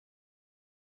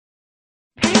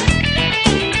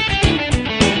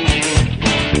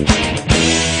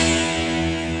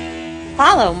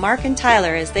Follow Mark and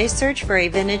Tyler as they search for a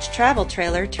vintage travel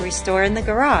trailer to restore in the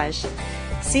garage.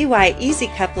 See why EZ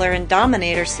Coupler and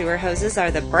Dominator sewer hoses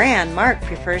are the brand Mark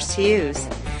prefers to use.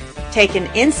 Take an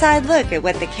inside look at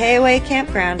what the KOA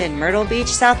campground in Myrtle Beach,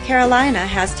 South Carolina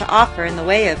has to offer in the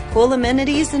way of cool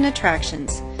amenities and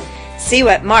attractions. See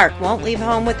what Mark won't leave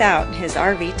home without in his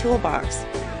RV toolbox.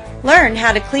 Learn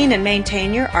how to clean and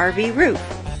maintain your RV roof.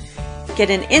 Get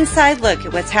an inside look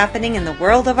at what's happening in the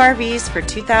world of RVs for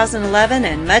 2011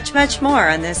 and much, much more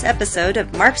on this episode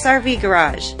of Mark's RV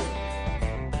Garage.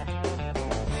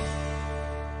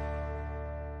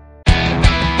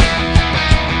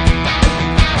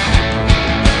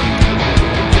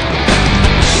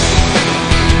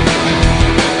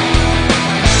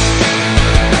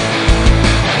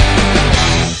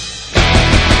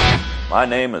 My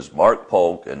name is Mark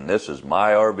Polk, and this is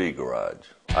my RV Garage.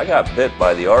 I got bit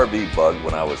by the RV bug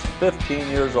when I was 15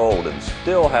 years old and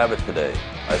still have it today.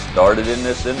 I started in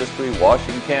this industry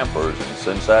washing campers, and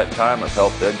since that time I've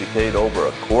helped educate over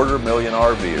 250,000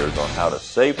 RVers on how to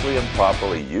safely and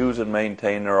properly use and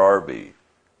maintain their RV.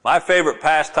 My favorite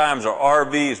pastimes are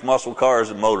RVs, muscle cars,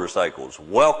 and motorcycles.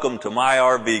 Welcome to my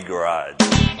RV Garage.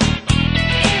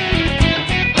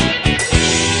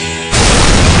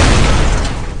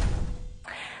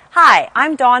 Hi,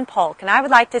 I'm Dawn Polk, and I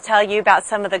would like to tell you about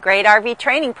some of the great RV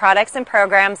training products and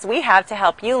programs we have to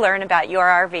help you learn about your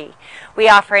RV. We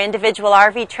offer individual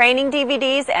RV training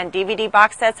DVDs and DVD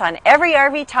box sets on every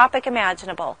RV topic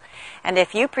imaginable. And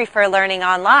if you prefer learning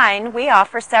online, we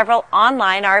offer several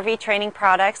online RV training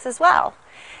products as well.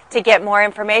 To get more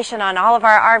information on all of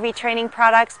our RV training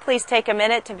products, please take a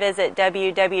minute to visit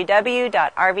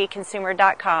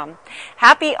www.rvconsumer.com.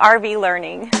 Happy RV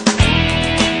learning!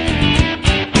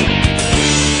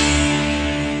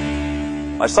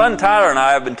 My son Tyler and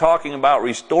I have been talking about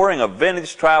restoring a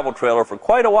vintage travel trailer for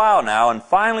quite a while now and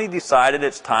finally decided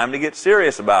it's time to get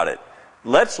serious about it.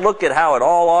 Let's look at how it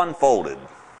all unfolded.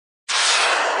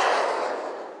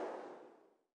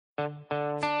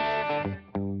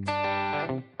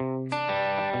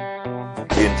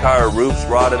 The entire roof's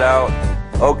rotted out.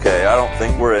 Okay, I don't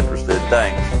think we're interested.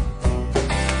 Thanks.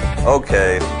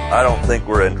 Okay, I don't think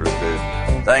we're interested.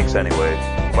 Thanks anyway.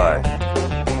 Bye.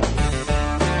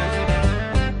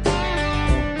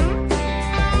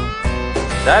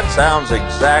 That sounds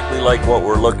exactly like what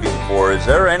we're looking for. Is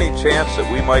there any chance that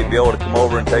we might be able to come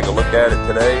over and take a look at it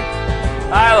today?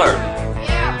 Tyler!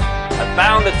 Yeah? I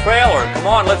found the trailer. Come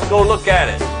on, let's go look at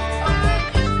it.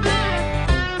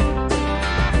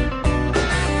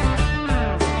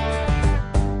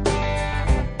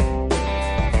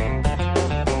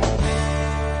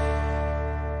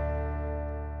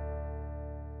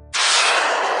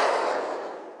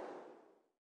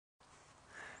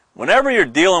 Whenever you're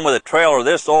dealing with a trailer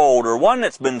this old or one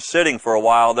that's been sitting for a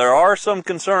while, there are some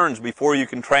concerns before you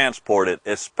can transport it,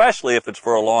 especially if it's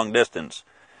for a long distance.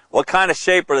 What kind of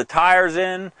shape are the tires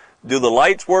in? Do the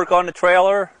lights work on the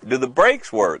trailer? Do the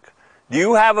brakes work? Do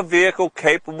you have a vehicle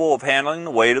capable of handling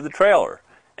the weight of the trailer?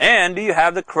 And do you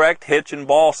have the correct hitch and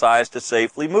ball size to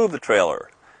safely move the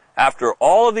trailer? After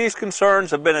all of these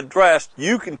concerns have been addressed,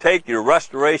 you can take your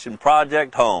restoration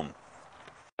project home.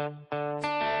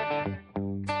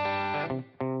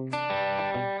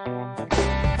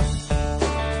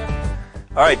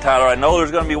 All right, Tyler, I know there's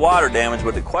going to be water damage,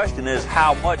 but the question is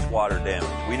how much water damage?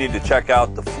 We need to check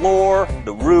out the floor,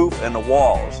 the roof, and the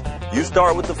walls. You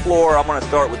start with the floor, I'm going to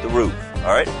start with the roof,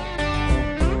 all right?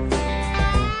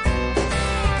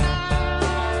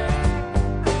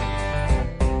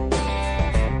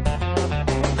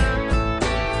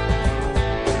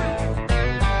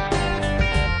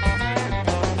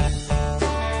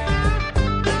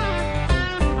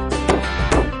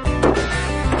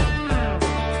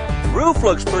 Roof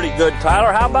looks pretty good,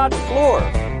 Tyler. How about the floor?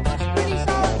 Looks pretty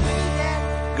solid to me,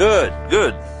 Dad. Good,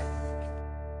 good.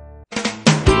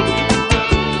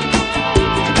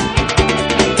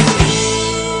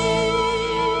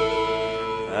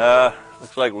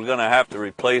 Looks like we're going to have to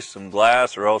replace some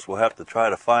glass, or else we'll have to try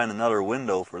to find another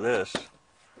window for this.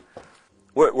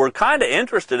 We're kind of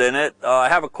interested in it. I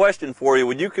have a question for you.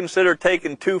 Would you consider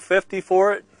taking $250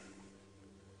 for it?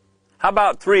 How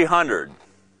about $300?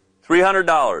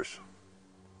 $300.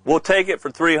 We'll take it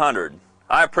for $300.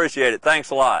 I appreciate it.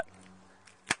 Thanks a lot.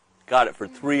 Got it for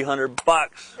 $300.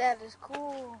 That is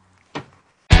cool.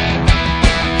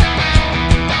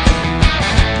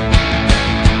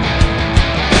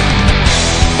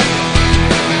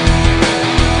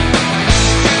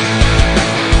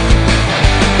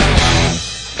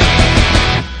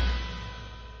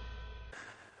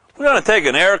 We're going to take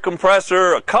an air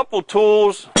compressor, a couple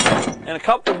tools, and a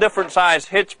couple different size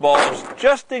hitch balls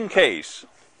just in case.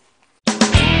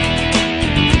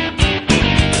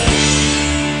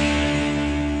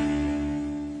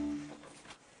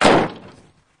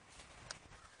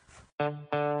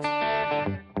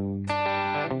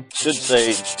 Should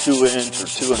say 2 inch or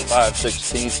 2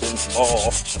 5/16 inch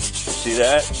ball. See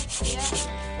that?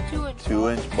 Yeah. 2 inch. 2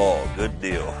 inch ball. Good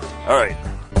deal. All right.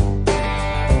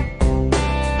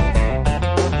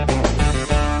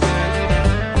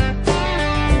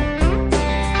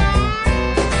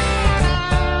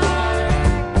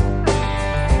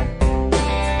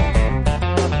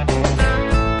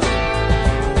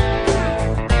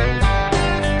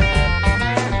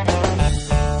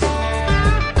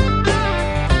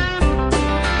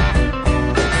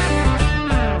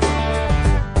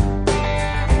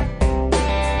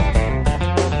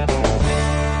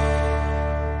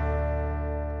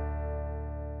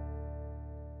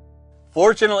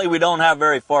 Fortunately, we don't have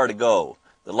very far to go.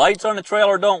 The lights on the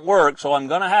trailer don't work, so I'm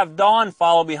going to have Dawn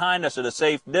follow behind us at a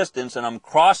safe distance, and I'm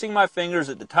crossing my fingers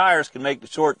that the tires can make the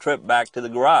short trip back to the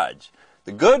garage.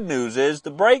 The good news is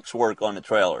the brakes work on the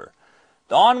trailer.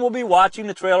 Dawn will be watching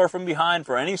the trailer from behind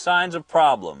for any signs of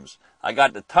problems. I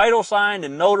got the title signed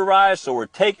and notarized, so we're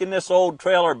taking this old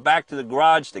trailer back to the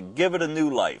garage to give it a new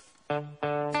life.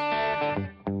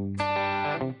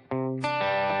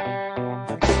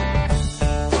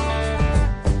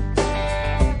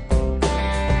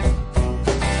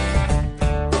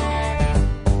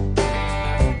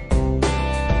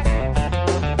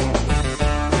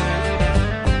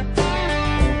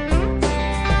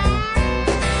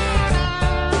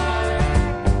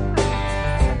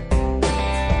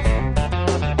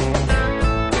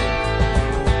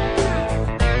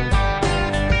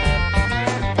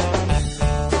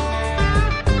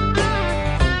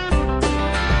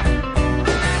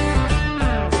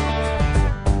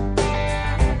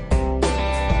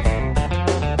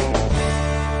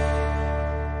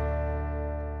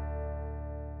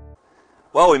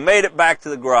 Well, we made it back to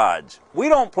the garage. We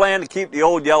don't plan to keep the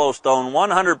old Yellowstone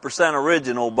 100%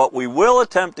 original, but we will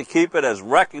attempt to keep it as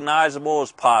recognizable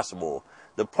as possible.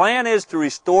 The plan is to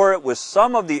restore it with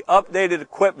some of the updated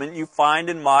equipment you find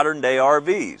in modern-day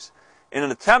RVs. In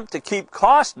an attempt to keep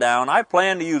costs down, I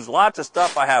plan to use lots of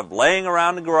stuff I have laying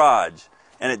around the garage.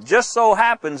 And it just so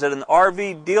happens that an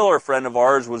RV dealer friend of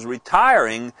ours was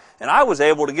retiring, and I was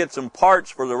able to get some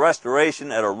parts for the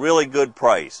restoration at a really good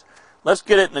price. Let's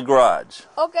get it in the garage.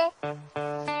 Okay.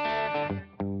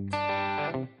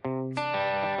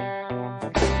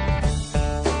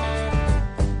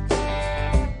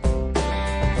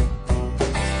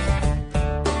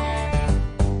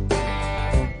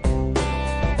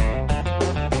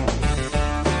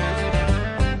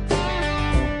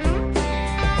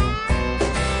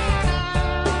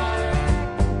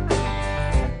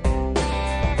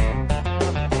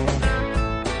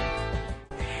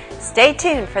 Stay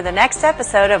tuned for the next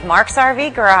episode of Mark's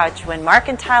RV Garage when Mark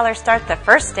and Tyler start the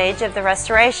first stage of the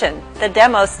restoration, the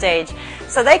demo stage,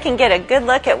 so they can get a good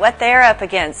look at what they're up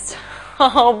against.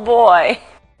 Oh boy!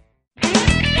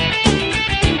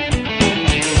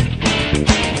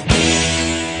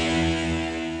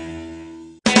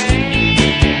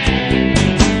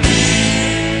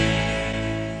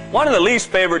 One of the least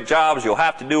favorite jobs you'll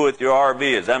have to do with your RV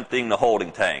is emptying the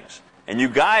holding tanks. And you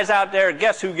guys out there,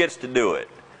 guess who gets to do it?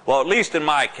 Well, at least in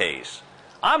my case.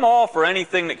 I'm all for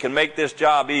anything that can make this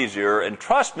job easier, and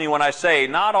trust me when I say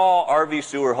not all RV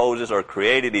sewer hoses are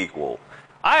created equal.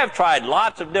 I have tried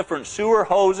lots of different sewer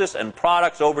hoses and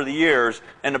products over the years,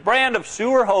 and the brand of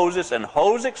sewer hoses and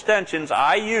hose extensions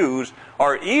I use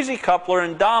are EZ Coupler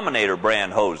and Dominator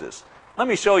brand hoses. Let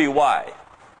me show you why.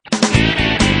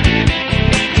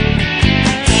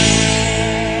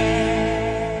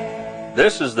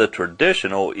 This is the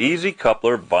traditional EZ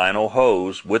Coupler vinyl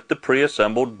hose with the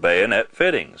pre-assembled bayonet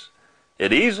fittings.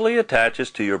 It easily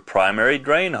attaches to your primary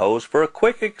drain hose for a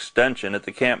quick extension at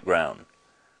the campground.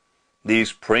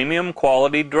 These premium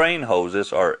quality drain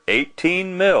hoses are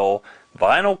 18 mil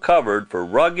vinyl covered for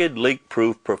rugged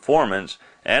leak-proof performance,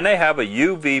 and they have a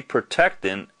UV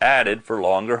protectant added for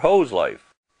longer hose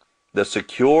life. The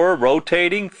secure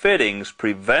rotating fittings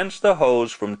prevents the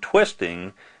hose from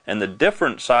twisting, and the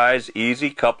different size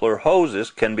EZ Coupler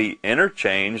hoses can be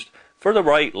interchanged for the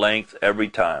right length every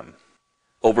time.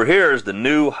 Over here is the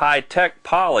new high-tech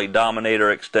Poly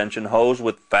Dominator extension hose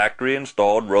with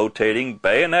factory-installed rotating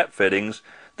bayonet fittings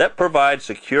that provide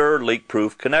secure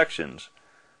leak-proof connections.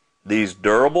 These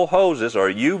durable hoses are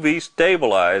UV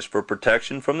stabilized for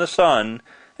protection from the sun,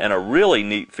 and a really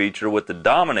neat feature with the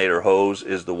Dominator hose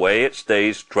is the way it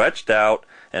stays stretched out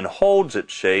and holds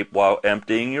its shape while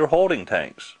emptying your holding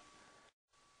tanks.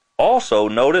 Also,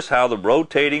 notice how the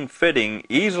rotating fitting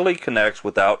easily connects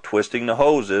without twisting the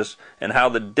hoses, and how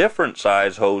the different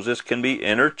size hoses can be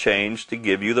interchanged to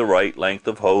give you the right length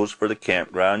of hose for the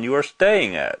campground you are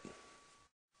staying at.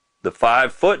 The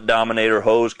 5-foot Dominator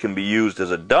hose can be used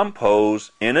as a dump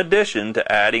hose in addition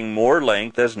to adding more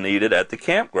length as needed at the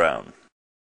campground.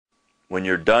 When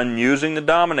you're done using the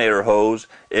Dominator hose,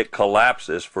 it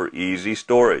collapses for easy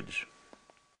storage.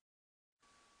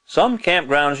 Some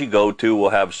campgrounds you go to will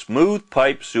have smooth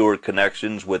pipe sewer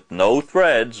connections with no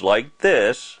threads like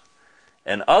this,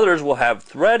 and others will have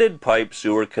threaded pipe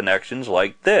sewer connections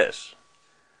like this.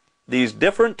 These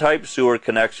different type sewer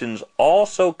connections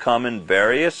also come in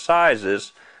various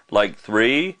sizes like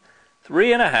 3,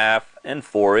 3.5, and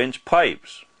 4-inch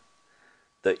pipes.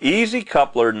 The EZ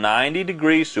Coupler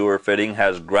 90-degree sewer fitting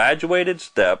has graduated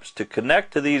steps to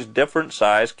connect to these different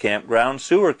size campground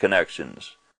sewer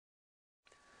connections.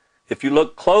 If you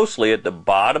look closely at the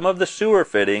bottom of the sewer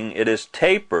fitting, it is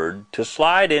tapered to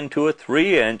slide into a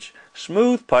 3-inch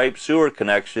smooth pipe sewer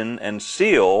connection and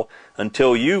seal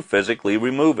until you physically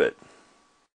remove it.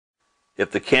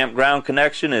 If the campground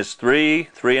connection is 3,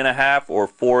 3.5, or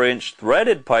 4-inch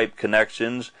threaded pipe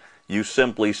connections, you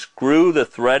simply screw the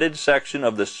threaded section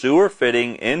of the sewer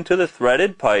fitting into the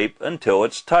threaded pipe until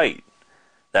it's tight.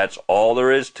 That's all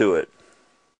there is to it.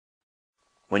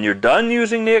 When you're done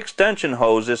using the extension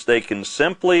hoses, they can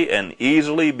simply and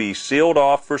easily be sealed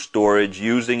off for storage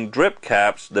using drip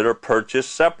caps that are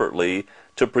purchased separately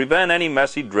to prevent any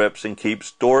messy drips and keep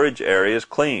storage areas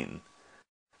clean.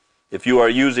 If you are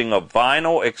using a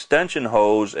vinyl extension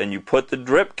hose and you put the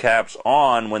drip caps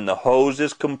on when the hose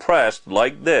is compressed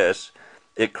like this,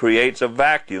 it creates a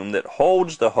vacuum that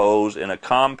holds the hose in a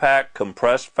compact,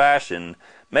 compressed fashion,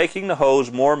 making the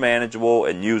hose more manageable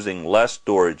and using less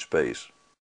storage space.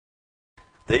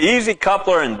 The EZ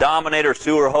Coupler and Dominator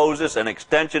sewer hoses and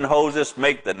extension hoses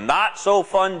make the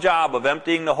not-so-fun job of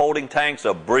emptying the holding tanks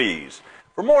a breeze.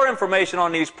 For more information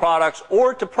on these products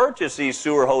or to purchase these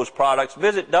sewer hose products,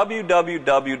 visit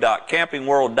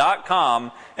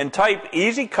www.campingworld.com and type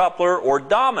EZ Coupler or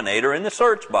Dominator in the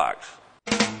search box.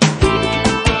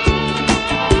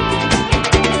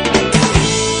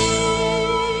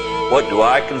 What do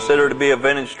I consider to be a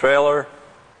vintage trailer?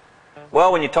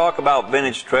 Well, when you talk about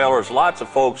vintage trailers, lots of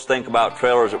folks think about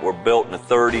trailers that were built in the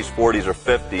 30s, 40s, or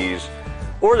 50s,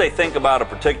 or they think about a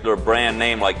particular brand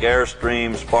name like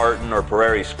Airstream, Spartan, or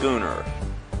Prairie Schooner.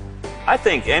 I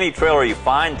think any trailer you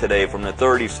find today from the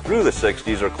 30s through the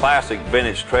 60s are classic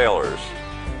vintage trailers.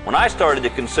 When I started to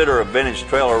consider a vintage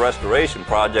trailer restoration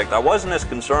project, I wasn't as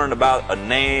concerned about a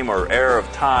name or era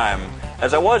of time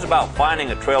as I was about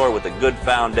finding a trailer with a good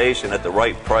foundation at the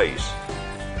right price.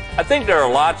 I think there are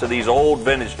lots of these old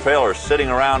vintage trailers sitting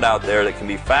around out there that can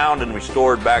be found and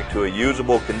restored back to a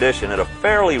usable condition at a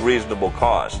fairly reasonable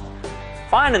cost.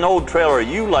 Find an old trailer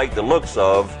you like the looks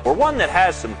of, or one that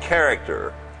has some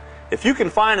character. If you can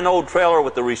find an old trailer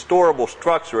with a restorable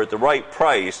structure at the right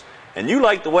price, and you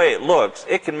like the way it looks,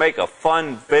 it can make a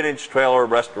fun vintage trailer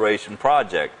restoration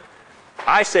project.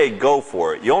 I say go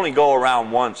for it. You only go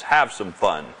around once. Have some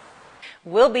fun.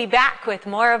 We'll be back with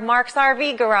more of Mark's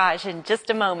RV Garage in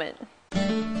just a moment.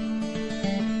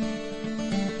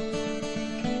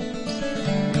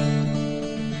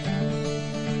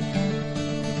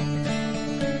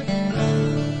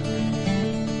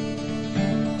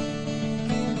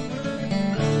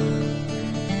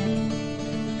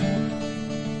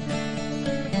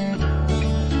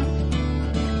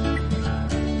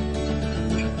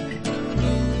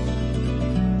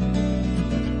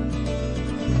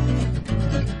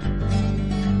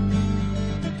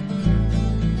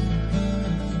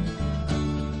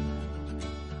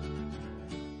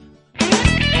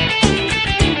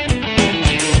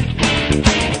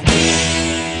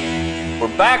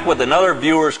 Back with another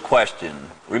viewer's question.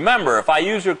 Remember, if I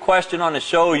use your question on the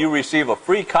show, you receive a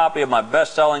free copy of my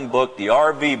best-selling book, The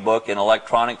RV Book, in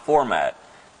electronic format.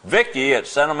 Vicky at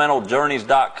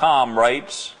sentimentaljourneys.com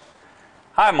writes,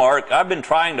 "Hi Mark, I've been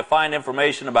trying to find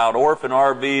information about orphan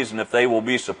RVs and if they will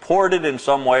be supported in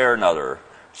some way or another.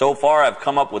 So far I've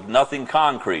come up with nothing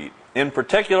concrete. In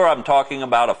particular, I'm talking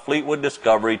about a Fleetwood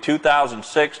Discovery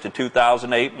 2006 to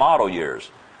 2008 model years.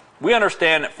 We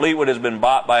understand that Fleetwood has been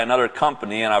bought by another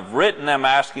company, and I've written them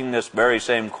asking this very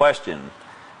same question.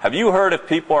 Have you heard if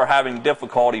people are having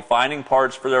difficulty finding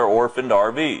parts for their orphaned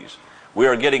RVs? We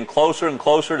are getting closer and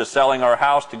closer to selling our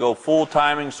house to go full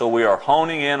timing, so we are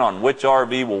honing in on which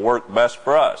RV will work best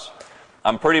for us.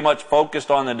 I'm pretty much focused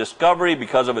on the Discovery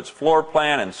because of its floor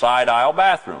plan and side aisle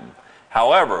bathroom.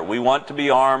 However, we want to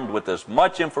be armed with as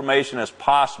much information as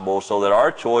possible so that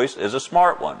our choice is a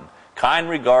smart one. Kind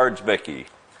regards, Vicky."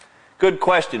 Good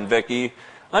question, Vicki.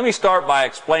 Let me start by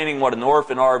explaining what an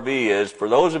orphan RV is for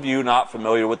those of you not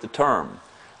familiar with the term.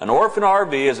 An orphan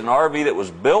RV is an RV that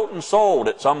was built and sold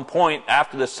at some point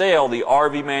after the sale. The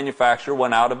RV manufacturer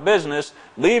went out of business,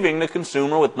 leaving the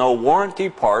consumer with no warranty,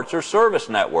 parts, or service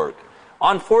network.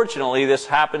 Unfortunately, this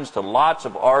happens to lots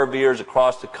of RVers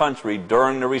across the country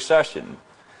during the recession.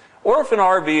 Orphan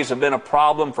RVs have been a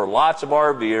problem for lots of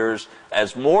RVers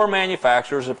as more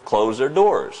manufacturers have closed their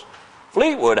doors.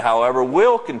 Fleetwood, however,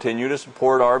 will continue to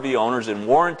support RV owners in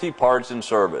warranty, parts, and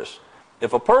service.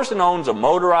 If a person owns a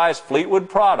motorized Fleetwood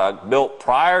product built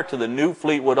prior to the new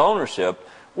Fleetwood ownership,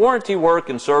 warranty work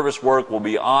and service work will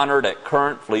be honored at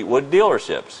current Fleetwood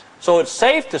dealerships. So it's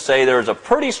safe to say there is a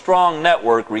pretty strong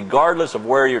network regardless of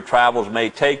where your travels may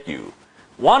take you.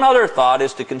 One other thought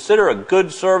is to consider a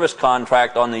good service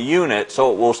contract on the unit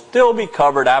so it will still be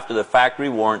covered after the factory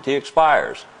warranty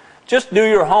expires. Just do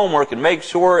your homework and make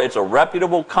sure it's a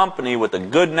reputable company with a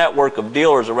good network of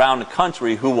dealers around the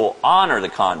country who will honor the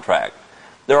contract.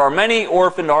 There are many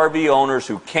orphaned RV owners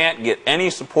who can't get any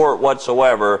support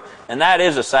whatsoever, and that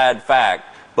is a sad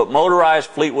fact, but motorized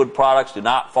Fleetwood products do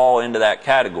not fall into that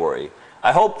category.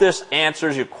 I hope this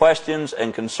answers your questions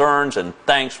and concerns, and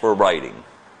thanks for writing.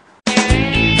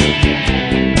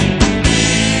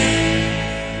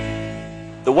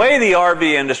 The way the RV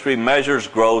industry measures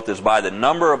growth is by the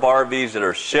number of RVs that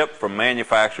are shipped from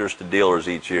manufacturers to dealers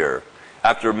each year.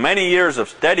 After many years of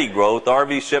steady growth,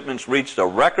 RV shipments reached a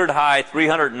record high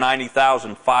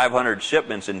 390,500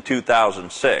 shipments in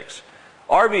 2006.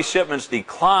 RV shipments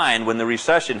declined when the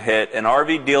recession hit, and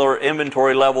RV dealer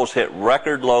inventory levels hit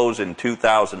record lows in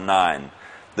 2009.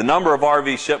 The number of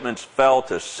RV shipments fell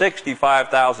to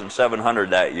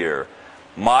 65,700 that year.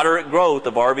 Moderate growth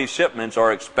of RV shipments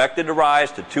are expected to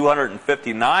rise to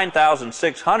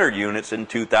 259,600 units in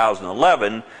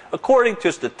 2011, according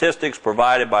to statistics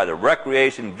provided by the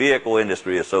Recreation Vehicle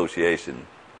Industry Association.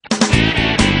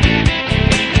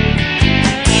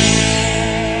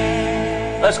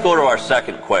 Let's go to our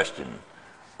second question.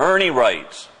 Ernie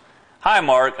writes, "Hi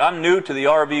Mark, I'm new to the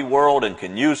RV world and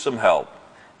can use some help.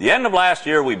 The end of last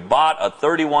year we bought a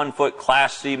 31-foot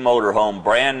Class C motorhome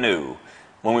brand new.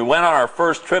 When we went on our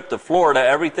first trip to Florida,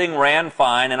 everything ran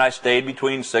fine and I stayed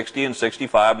between 60 and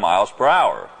 65 miles per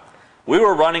hour. We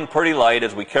were running pretty light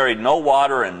as we carried no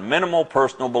water and minimal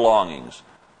personal belongings.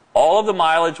 All of the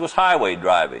mileage was highway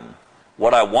driving.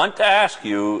 What I want to ask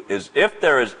you is if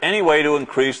there is any way to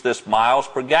increase this miles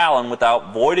per gallon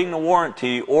without voiding the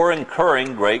warranty or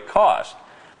incurring great cost.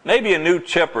 Maybe a new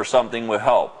chip or something would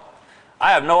help.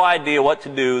 I have no idea what to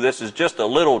do. This is just a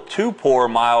little too poor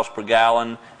miles per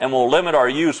gallon and will limit our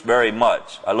use very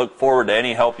much. I look forward to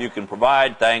any help you can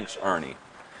provide. Thanks, Ernie."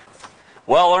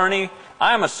 Well, Ernie,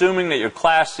 I am assuming that your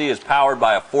Class C is powered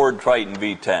by a Ford Triton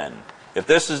V10. If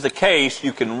this is the case,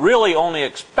 you can really only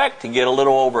expect to get a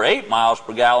little over 8 miles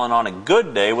per gallon on a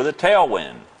good day with a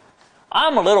tailwind.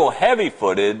 I'm a little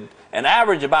heavy-footed and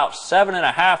average about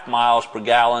 7.5 miles per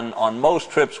gallon on most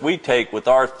trips we take with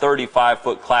our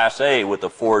 35-foot Class A with the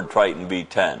Ford Triton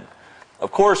V10.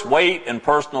 Of course, weight and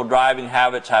personal driving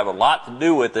habits have a lot to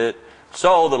do with it,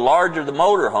 so the larger the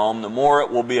motorhome, the more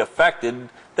it will be affected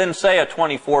than, say, a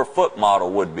 24-foot model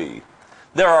would be.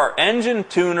 There are engine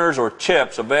tuners or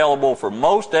chips available for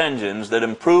most engines that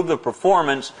improve the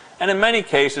performance and in many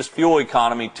cases fuel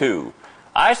economy too.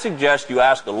 I suggest you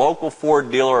ask a local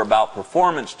Ford dealer about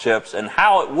performance chips and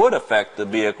how it would affect the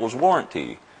vehicle's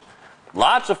warranty.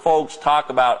 Lots of folks talk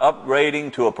about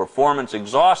upgrading to a performance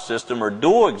exhaust system or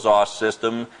dual exhaust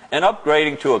system and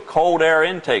upgrading to a cold air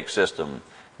intake system.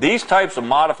 These types of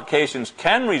modifications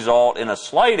can result in a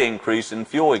slight increase in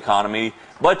fuel economy,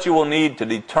 but you will need to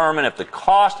determine if the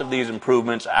cost of these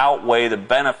improvements outweigh the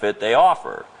benefit they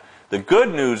offer. The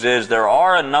good news is there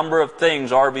are a number of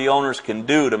things RV owners can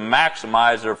do to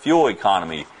maximize their fuel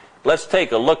economy. Let's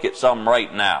take a look at some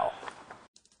right now.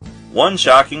 One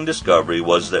shocking discovery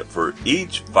was that for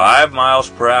each 5 miles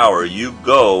per hour you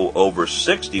go over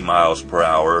 60 miles per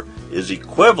hour is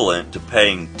equivalent to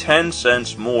paying 10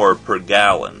 cents more per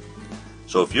gallon.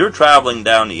 So if you're traveling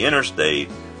down the interstate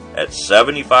at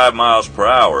 75 miles per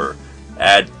hour,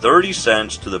 add 30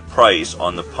 cents to the price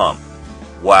on the pump.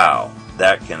 Wow,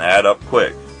 that can add up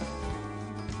quick.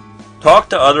 Talk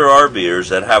to other RVers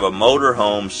that have a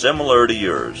motorhome similar to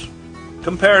yours.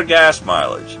 Compare gas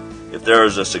mileage. If there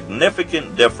is a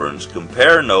significant difference,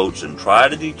 compare notes and try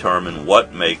to determine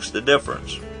what makes the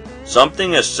difference.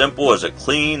 Something as simple as a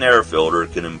clean air filter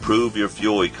can improve your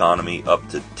fuel economy up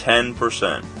to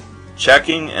 10%.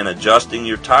 Checking and adjusting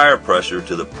your tire pressure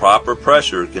to the proper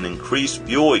pressure can increase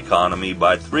fuel economy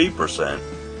by 3%.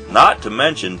 not to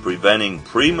mention preventing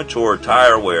premature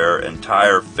tire wear and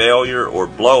tire failure or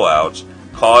blowouts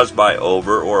caused by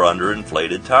over or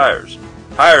underinflated tires.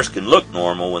 Tires can look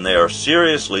normal when they are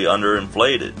seriously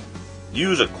underinflated.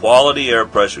 Use a quality air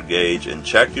pressure gauge and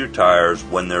check your tires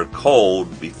when they're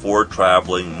cold before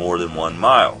traveling more than 1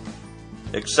 mile.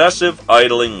 Excessive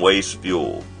idling wastes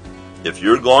fuel. If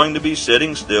you're going to be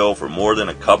sitting still for more than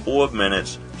a couple of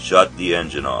minutes, shut the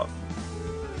engine off.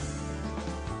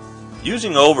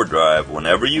 Using overdrive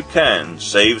whenever you can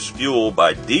saves fuel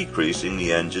by decreasing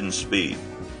the engine's speed.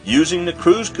 Using the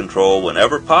cruise control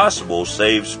whenever possible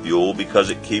saves fuel because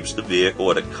it keeps the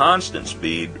vehicle at a constant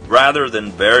speed rather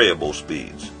than variable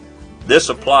speeds. This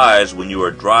applies when you are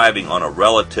driving on a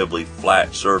relatively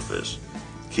flat surface.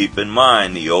 Keep in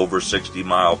mind the over 60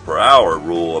 mph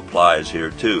rule applies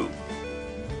here too.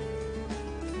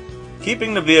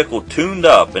 Keeping the vehicle tuned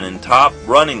up and in top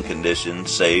running condition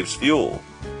saves fuel.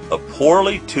 A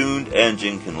poorly tuned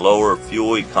engine can lower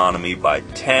fuel economy by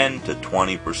 10 to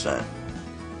 20%.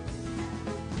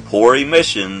 Poor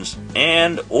emissions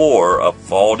and/or a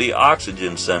faulty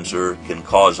oxygen sensor can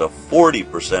cause a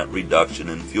 40% reduction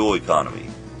in fuel economy.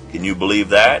 Can you believe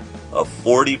that? A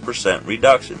 40%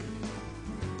 reduction.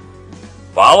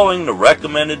 Following the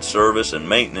recommended service and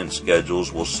maintenance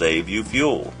schedules will save you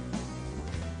fuel.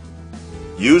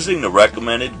 Using the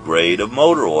recommended grade of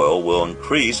motor oil will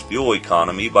increase fuel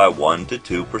economy by 1 to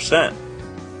 2%.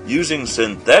 Using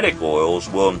synthetic oils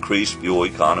will increase fuel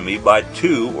economy by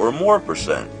 2 or more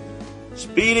 %.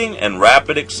 Speeding and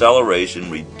rapid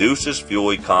acceleration reduces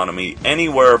fuel economy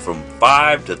anywhere from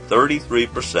 5 to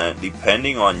 33%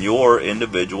 depending on your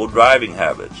individual driving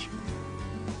habits.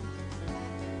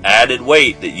 Added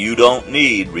weight that you don't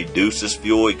need reduces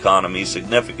fuel economy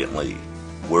significantly.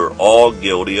 We're all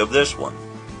guilty of this one.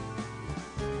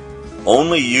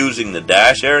 Only using the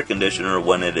dash air conditioner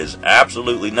when it is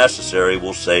absolutely necessary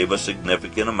will save a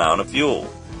significant amount of fuel.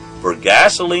 For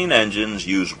gasoline engines,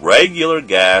 use regular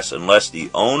gas unless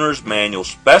the owner's manual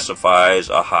specifies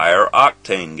a higher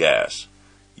octane gas.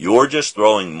 You're just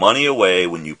throwing money away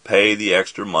when you pay the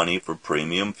extra money for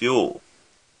premium fuel.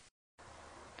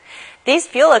 These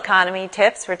fuel economy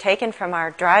tips were taken from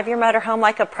our Drive Your Motorhome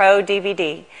Like a Pro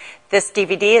DVD. This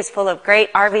DVD is full of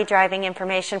great RV driving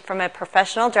information from a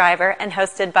professional driver and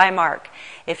hosted by Mark.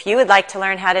 If you would like to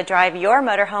learn how to drive your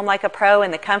motorhome like a pro in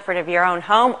the comfort of your own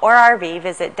home or RV,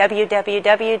 visit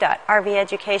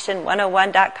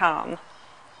www.rveducation101.com.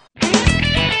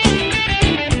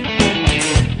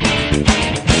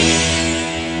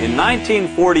 In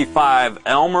 1945,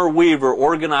 Elmer Weaver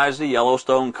organized the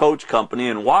Yellowstone Coach Company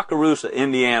in Wakarusa,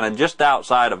 Indiana, just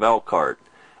outside of Elkhart.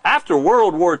 After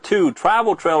World War II,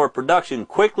 travel trailer production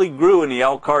quickly grew in the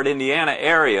Elkhart, Indiana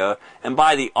area, and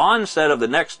by the onset of the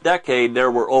next decade, there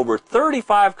were over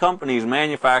 35 companies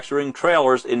manufacturing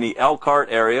trailers in the Elkhart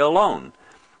area alone.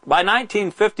 By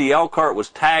 1950, Elkhart was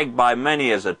tagged by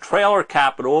many as a trailer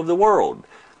capital of the world.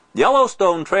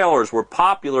 Yellowstone trailers were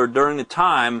popular during the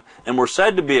time and were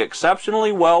said to be exceptionally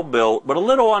well built, but a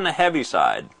little on the heavy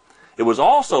side. It was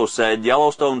also said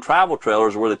Yellowstone travel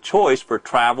trailers were the choice for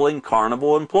traveling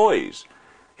carnival employees.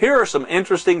 Here are some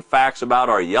interesting facts about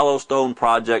our Yellowstone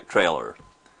Project trailer.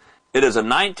 It is a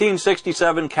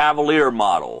 1967 Cavalier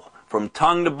model. From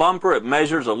tongue to bumper, it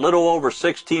measures a little over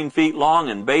 16 feet long,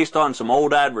 and based on some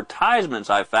old advertisements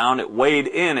I found, it weighed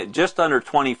in at just under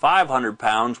 2,500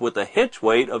 pounds with a hitch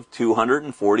weight of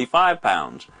 245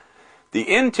 pounds.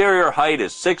 The interior height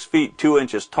is 6 feet 2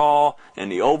 inches tall, and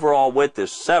the overall width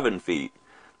is 7 feet.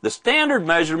 The standard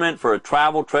measurement for a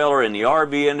travel trailer in the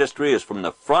RV industry is from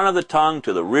the front of the tongue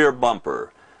to the rear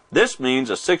bumper. This means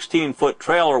a 16-foot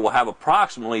trailer will have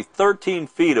approximately 13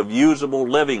 feet of usable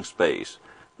living space.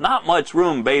 Not much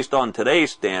room based on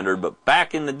today's standard, but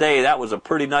back in the day that was a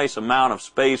pretty nice amount of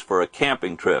space for a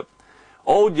camping trip.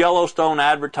 Old Yellowstone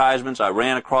advertisements I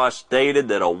ran across stated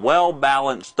that a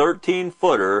well-balanced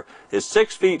 13-footer is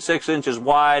 6 feet 6 inches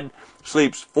wide,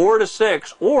 sleeps 4 to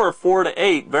 6 or 4 to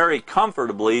 8 very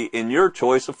comfortably in your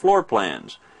choice of floor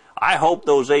plans. I hope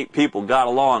those 8 people got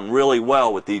along really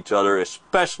well with each other,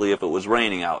 especially if it was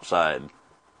raining outside.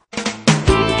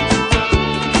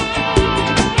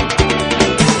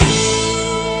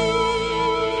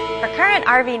 For current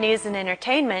RV news and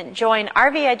entertainment, join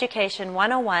RV Education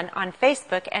 101 on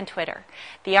Facebook and Twitter.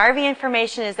 The RV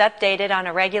information is updated on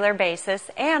a regular basis,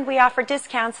 and we offer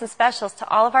discounts and specials to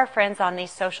all of our friends on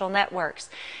these social networks.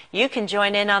 You can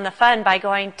join in on the fun by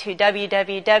going to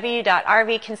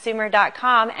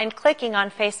www.rvconsumer.com and clicking on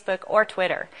Facebook or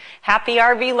Twitter. Happy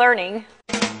RV learning!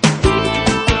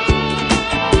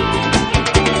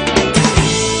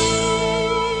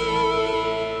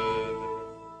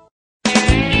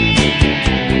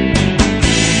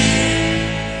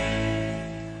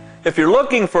 If you're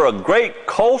looking for a great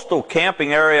coastal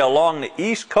camping area along the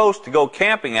East Coast to go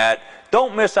camping at,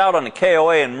 don't miss out on the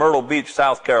KOA in Myrtle Beach,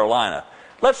 South Carolina.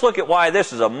 Let's look at why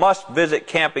this is a must-visit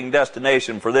camping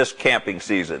destination for this camping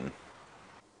season.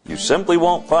 You simply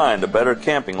won't find a better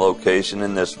camping location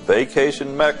in this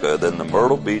vacation mecca than the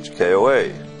Myrtle Beach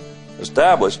KOA.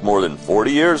 Established more than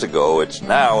 40 years ago, it's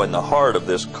now in the heart of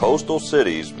this coastal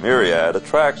city's myriad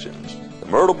attractions. The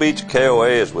Myrtle Beach KOA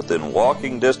is within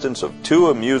walking distance of 2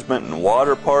 amusement and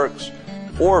water parks,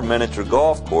 4 miniature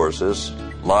golf courses,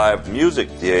 live music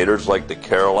theaters like the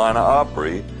Carolina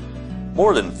Opry,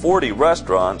 more than 40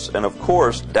 restaurants, and of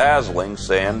course, dazzling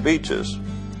sand beaches.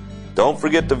 Don't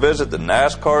forget to visit the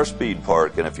NASCAR Speed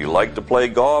Park, and if you like to play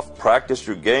golf, practice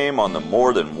your game on the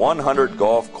more than 100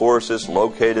 golf courses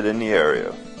located in the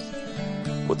area.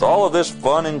 With all of this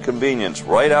fun and convenience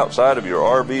right outside of your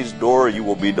RV's door, you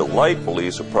will be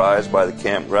delightfully surprised by the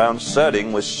campground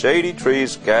setting with shady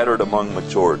trees scattered among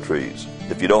mature trees.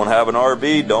 If you don't have an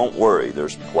RV, don't worry.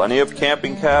 There's plenty of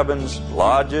camping cabins,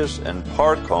 lodges, and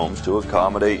park homes to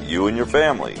accommodate you and your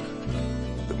family.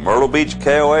 The Myrtle Beach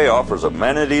KOA offers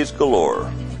amenities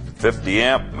galore. 50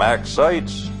 amp max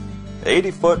sites,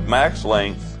 80-foot max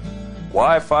length,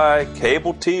 Wi-Fi,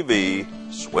 cable TV,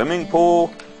 swimming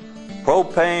pool,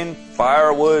 propane,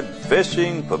 firewood,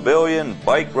 fishing, pavilion,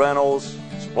 bike rentals,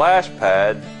 splash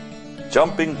pad,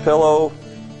 jumping pillow,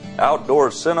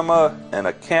 outdoor cinema, and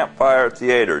a campfire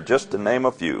theater, just to name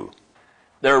a few.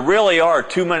 There really are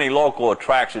too many local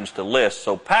attractions to list,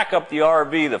 so pack up the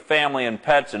RV, the family, and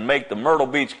pets and make the Myrtle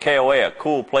Beach KOA a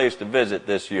cool place to visit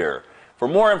this year. For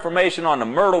more information on the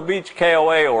Myrtle Beach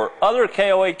KOA or other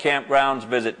KOA campgrounds,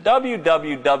 visit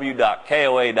www.koa.com.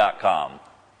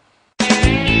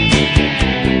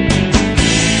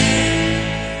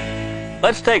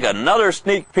 Let's take another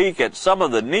sneak peek at some of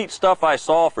the neat stuff I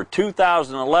saw for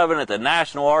 2011 at the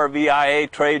National RVIA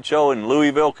Trade Show in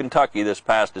Louisville, Kentucky this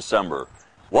past December.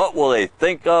 What will they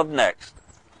think of next?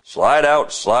 Slide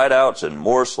outs, and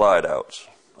more slide outs.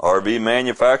 RV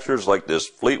manufacturers like this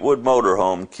Fleetwood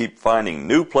motorhome keep finding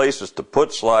new places to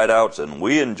put slide outs, and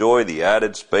we enjoy the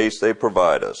added space they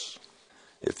provide us.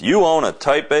 If you own a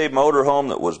Type A motorhome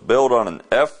that was built on an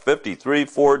F-53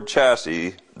 Ford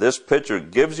chassis, this picture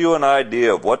gives you an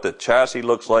idea of what the chassis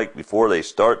looks like before they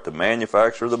start to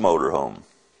manufacture the motorhome.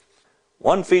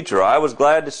 One feature I was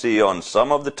glad to see on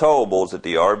some of the towables at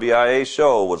the RVIA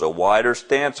show was a wider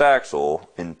stance axle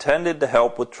intended to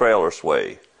help with trailer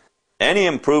sway. Any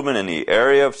improvement in the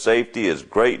area of safety is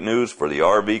great news for the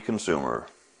RV consumer.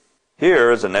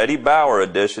 Here is an Eddie Bauer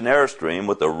edition Airstream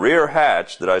with a rear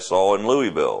hatch that I saw in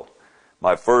Louisville.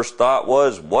 My first thought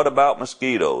was, what about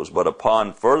mosquitoes? But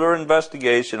upon further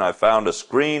investigation, I found a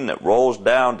screen that rolls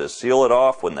down to seal it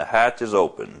off when the hatch is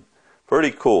open.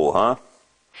 Pretty cool, huh?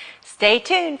 Stay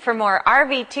tuned for more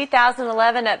RV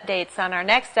 2011 updates on our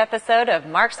next episode of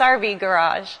Mark's RV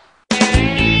Garage.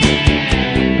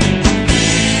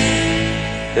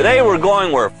 Today we're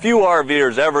going where few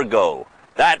RVers ever go.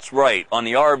 That's right, on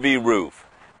the RV roof.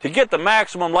 To get the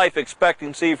maximum life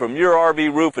expectancy from your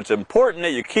RV roof, it's important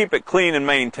that you keep it clean and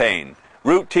maintained.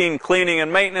 Routine cleaning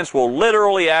and maintenance will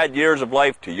literally add years of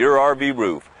life to your RV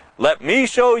roof. Let me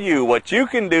show you what you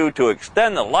can do to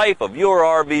extend the life of your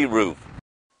RV roof.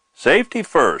 Safety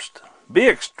first. Be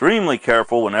extremely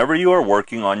careful whenever you are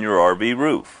working on your RV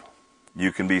roof.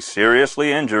 You can be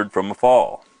seriously injured from a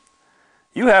fall.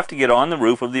 You have to get on the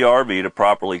roof of the RV to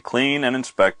properly clean and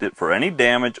inspect it for any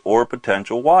damage or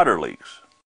potential water leaks.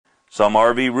 Some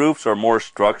RV roofs are more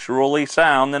structurally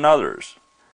sound than others.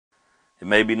 It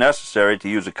may be necessary to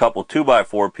use a couple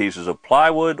 2x4 pieces of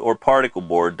plywood or particle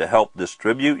board to help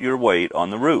distribute your weight on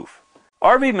the roof.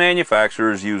 RV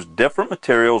manufacturers use different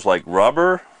materials like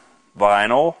rubber,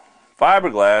 vinyl,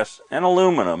 fiberglass, and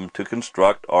aluminum to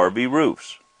construct RV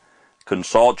roofs.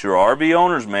 Consult your RV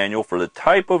owner's manual for the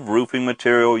type of roofing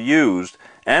material used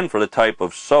and for the type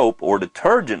of soap or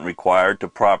detergent required to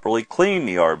properly clean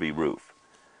the RV roof.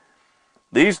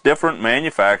 These different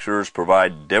manufacturers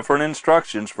provide different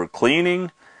instructions for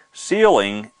cleaning,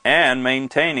 sealing, and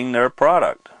maintaining their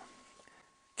product.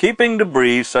 Keeping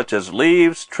debris such as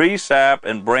leaves, tree sap,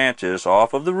 and branches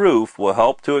off of the roof will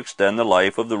help to extend the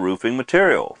life of the roofing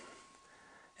material.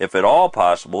 If at all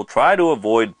possible, try to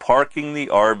avoid parking the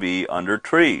RV under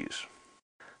trees.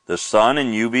 The sun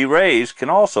and UV rays can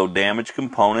also damage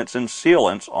components and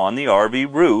sealants on the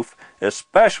RV roof,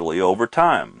 especially over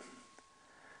time.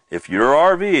 If your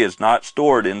RV is not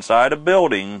stored inside a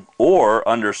building or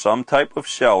under some type of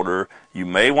shelter, you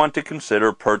may want to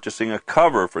consider purchasing a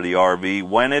cover for the RV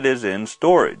when it is in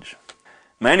storage.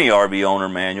 Many RV owner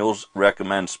manuals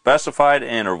recommend specified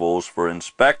intervals for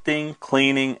inspecting,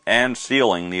 cleaning, and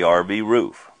sealing the RV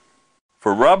roof.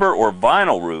 For rubber or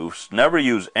vinyl roofs, never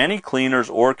use any cleaners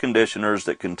or conditioners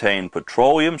that contain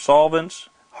petroleum solvents,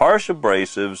 harsh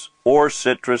abrasives, or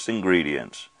citrus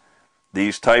ingredients.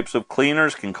 These types of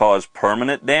cleaners can cause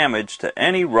permanent damage to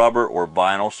any rubber or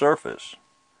vinyl surface.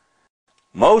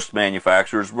 Most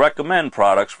manufacturers recommend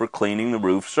products for cleaning the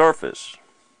roof surface.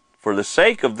 For the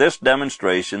sake of this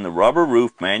demonstration, the rubber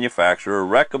roof manufacturer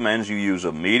recommends you use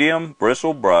a medium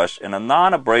bristle brush and a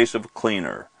non-abrasive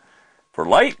cleaner. For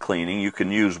light cleaning, you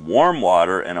can use warm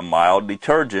water and a mild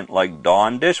detergent like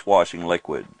Dawn dishwashing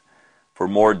liquid. For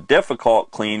more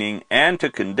difficult cleaning and to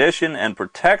condition and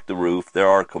protect the roof, there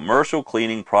are commercial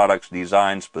cleaning products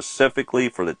designed specifically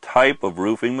for the type of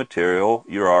roofing material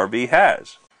your RV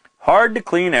has. Hard to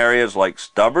clean areas like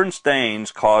stubborn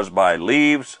stains caused by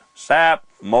leaves, sap,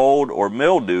 mold, or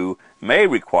mildew may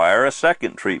require a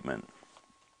second treatment.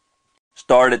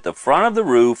 Start at the front of the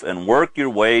roof and work your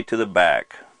way to the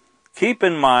back. Keep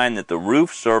in mind that the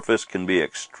roof surface can be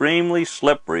extremely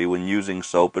slippery when using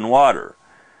soap and water.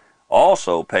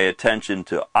 Also, pay attention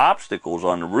to obstacles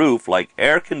on the roof like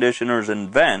air conditioners and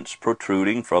vents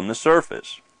protruding from the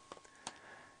surface.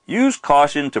 Use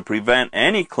caution to prevent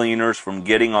any cleaners from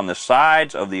getting on the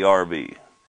sides of the RV.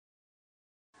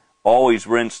 Always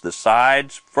rinse the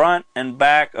sides, front, and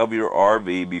back of your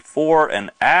RV before and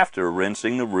after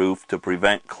rinsing the roof to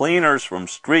prevent cleaners from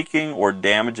streaking or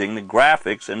damaging the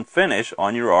graphics and finish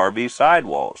on your RV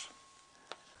sidewalls.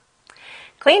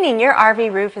 Cleaning your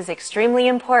RV roof is extremely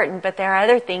important, but there are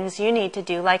other things you need to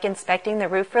do, like inspecting the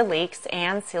roof for leaks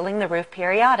and sealing the roof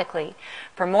periodically.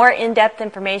 For more in-depth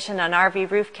information on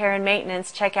RV roof care and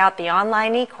maintenance, check out the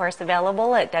online e-course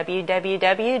available at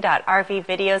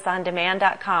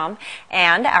www.rvvideosondemand.com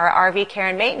and our RV care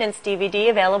and maintenance DVD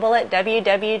available at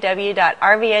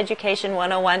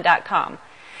www.rveducation101.com.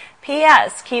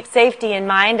 P.S. Keep safety in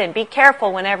mind and be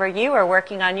careful whenever you are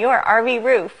working on your RV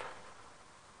roof.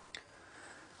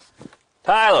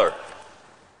 Tyler,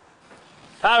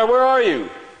 where are you?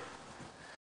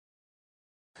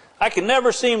 I can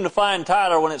never seem to find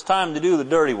Tyler when it's time to do the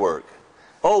dirty work.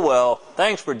 Oh well,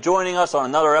 thanks for joining us on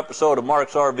another episode of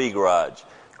Mark's RV Garage.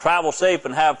 Travel safe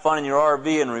and have fun in your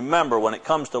RV, and remember, when it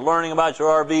comes to learning about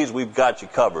your RVs, we've got you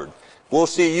covered. We'll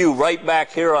see you right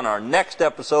back here on our next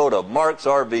episode of Mark's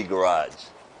RV Garage.